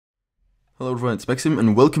Hello everyone, it's Maxim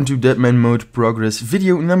and welcome to Deadman mode progress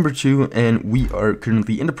video number 2, and we are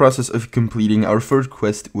currently in the process of completing our first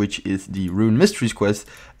quest, which is the Rune Mysteries quest,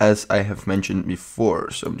 as I have mentioned before.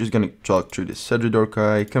 So I'm just gonna talk through this Sedridor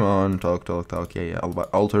guy. Come on, talk, yeah, all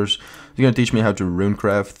about altars. He's gonna teach me how to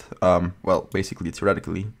runecraft, well, basically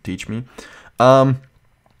theoretically teach me. And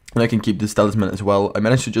I can keep this talisman as well. I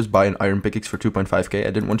managed to just buy an iron pickaxe for 2.5k. I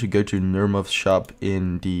didn't want to go to Nurmov's shop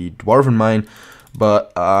in the Dwarven mine,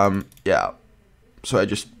 but yeah, so I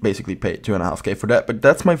just basically paid 2.5k for that. But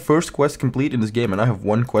that's my first quest complete in this game, and I have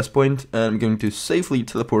 1 quest point, and I'm going to safely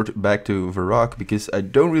teleport back to Varrock because I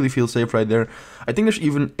don't really feel safe right there. I think there's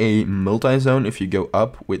even a multi-zone if you go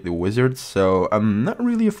up with the wizards, so I'm not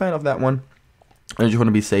really a fan of that one. I just want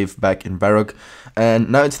to be safe back in Varrock. And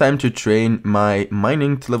now it's time to train my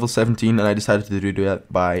mining to level 17, and I decided to do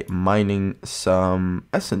that by mining some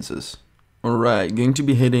essences. Alright, going to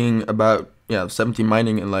be hitting about 17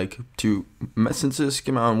 mining and like 2 essences.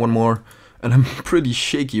 Come on, one more. And I'm pretty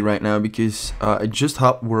shaky right now because I just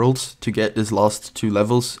hopped worlds to get this last 2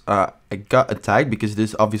 levels. I got attacked because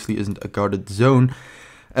this obviously isn't a guarded zone.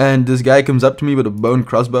 And this guy comes up to me with a bone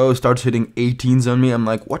crossbow, starts hitting 18s on me. I'm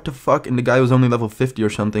like, what the fuck? And the guy was only level 50 or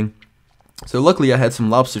something. So luckily I had some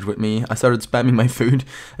lobsters with me. I started spamming my food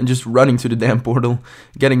and just running to the damn portal,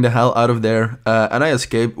 getting the hell out of there. And I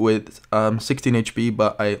escaped with 16 HP,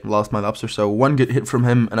 but I lost my lobster. So 1 good hit from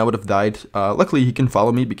him and I would have died. Luckily he can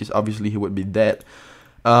follow me because obviously he would be dead.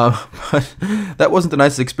 But that wasn't the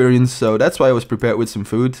nicest experience, so that's why I was prepared with some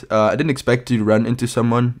food. I didn't expect to run into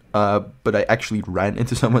someone, but I actually ran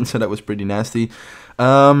into someone, so that was pretty nasty.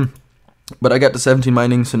 But I got the 17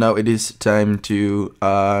 mining, so now it is time to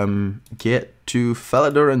get to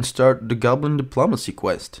Falador and start the Goblin Diplomacy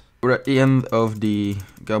quest. We're at the end of the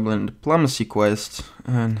Goblin Diplomacy quest,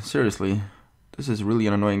 and seriously, this is really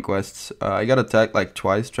an annoying quest. I got attacked like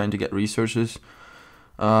twice trying to get resources.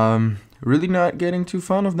 Really not getting too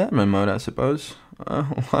fond of Deadman mode, I suppose.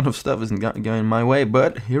 A lot of stuff isn't going my way,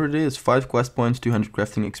 but here it is. 5 quest points, 200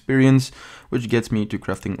 crafting experience, which gets me to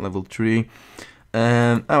crafting level 3.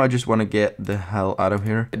 And now I just want to get the hell out of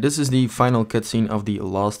here. This is the final cutscene of the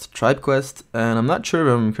Lost Tribe quest, and I'm not sure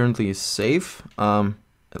if I'm currently safe. At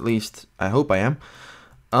least I hope I am.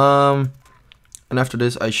 And after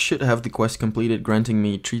this, I should have the quest completed, granting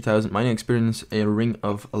me 3000 mining experience, a ring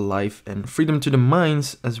of life, and freedom to the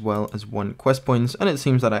mines, as well as 1 quest points. And it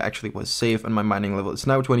seems that I actually was safe, and my mining level is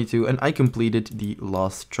now 22, and I completed the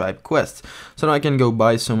Lost Tribe quest. So now I can go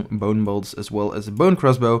buy some bone bolts, as well as a bone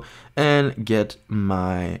crossbow, and get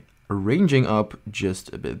my ranging up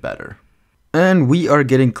just a bit better. And we are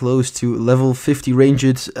getting close to level 50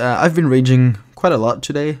 ranged. I've been ranging quite a lot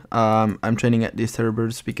today. I'm training at these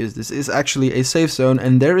Terrorbirds because this is actually a safe zone,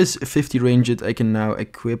 and there is 50 ranged. I can now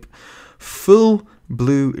equip full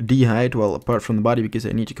blue d'hide, well, apart from the body because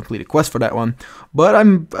I need to complete a quest for that one. But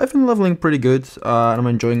I've been leveling pretty good, and I'm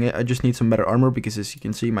enjoying it. I just need some better armor because, as you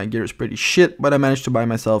can see, my gear is pretty shit, but I managed to buy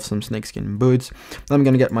myself some snakeskin boots. Then I'm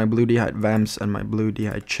gonna get my blue d'hide vamps and my blue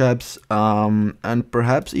d'hide chaps, and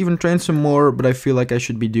perhaps even train some more, but I feel like I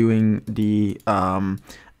should be doing the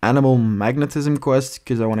animal magnetism quest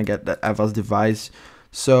because I want to get that Ava's device.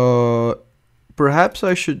 So perhaps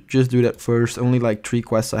I should just do that first. Only like 3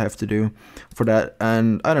 quests I have to do for that,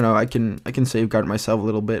 and I don't know, I can safeguard myself a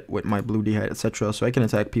little bit with my blue d'hide, etc., so I can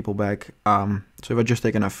attack people back. So if I just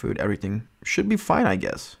take enough food, everything should be fine, I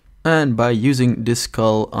guess. And by using this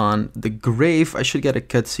skull on the grave, I should get a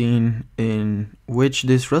cutscene in which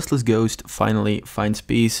this restless ghost finally finds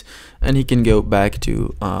peace, and he can go back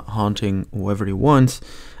to haunting whoever he wants.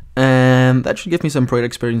 And that should give me some prayer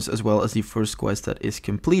experience, as well as the first quest that is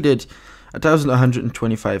completed.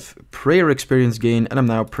 1125 prayer experience gain, and I'm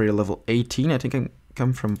now prayer level 18. I think I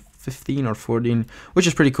come from 15 or 14, which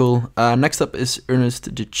is pretty cool. Next up is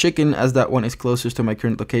Ernest the Chicken, as that one is closest to my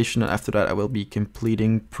current location, and after that I will be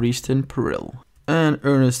completing Priest in Peril. And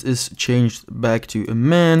Ernest is changed back to a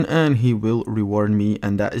man, and he will reward me,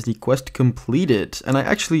 and that is the quest completed. And I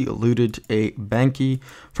actually looted a banky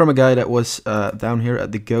from a guy that was down here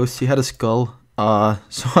at the ghost. He had a skull,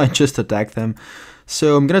 so I just attacked him.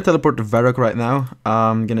 So I'm gonna teleport to Varrock right now.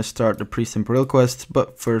 I'm gonna start the Priest in Peril quest,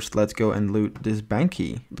 but first let's go and loot this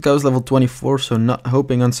banky. The guy was level 24, so not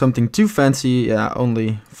hoping on something too fancy. Yeah,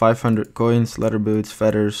 only 500 coins, leather boots,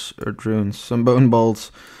 feathers, earth runes, some bone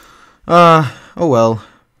bolts. Oh well.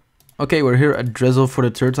 Okay, we're here at Drizzle for the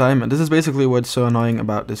third time, and this is basically what's so annoying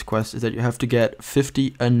about this quest, is that you have to get 50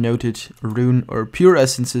 unnoted rune or pure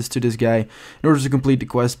essences to this guy in order to complete the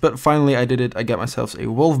quest, but finally I did it. I got myself a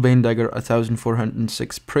Wolfbane dagger,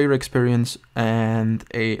 1406 prayer experience, and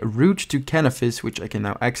a route to Canaphis, which I can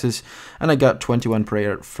now access, and I got 21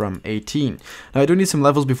 prayer from 18. Now I do need some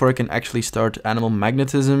levels before I can actually start animal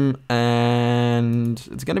magnetism, and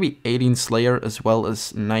it's gonna be 18 slayer as well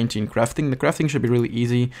as 19 crafting. The crafting should be really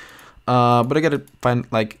easy. But I gotta find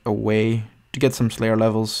like a way to get some Slayer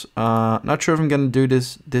levels. Not sure if I'm gonna do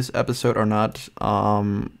this episode or not.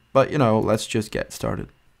 But you know, let's just get started.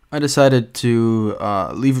 I decided to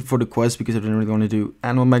leave it for the quest because I didn't really want to do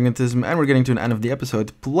animal magnetism, and we're getting to an end of the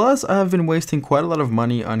episode. Plus, I have been wasting quite a lot of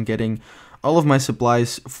money on getting all of my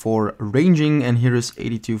supplies for ranging, and here is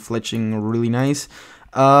 82 fletching, really nice.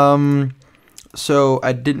 So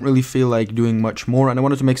I didn't really feel like doing much more, and I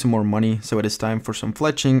wanted to make some more money, so it is time for some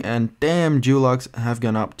fletching. And damn, Dulogs have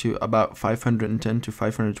gone up to about 510 to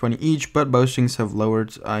 520 each, but bowstrings have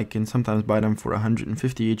lowered. I can sometimes buy them for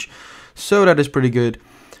 150 each, so that is pretty good.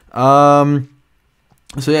 So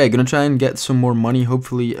yeah, I'm gonna try and get some more money,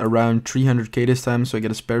 hopefully around 300k this time, so I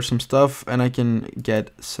gotta spare some stuff, and I can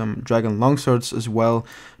get some dragon longswords as well.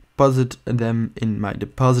 Deposit them in my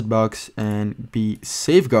deposit box and be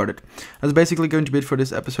safeguarded. That's basically going to be it for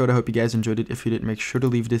this episode. I hope you guys enjoyed it. If you did, make sure to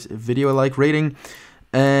leave this video a like rating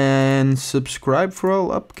and subscribe for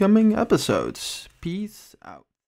all upcoming episodes. Peace.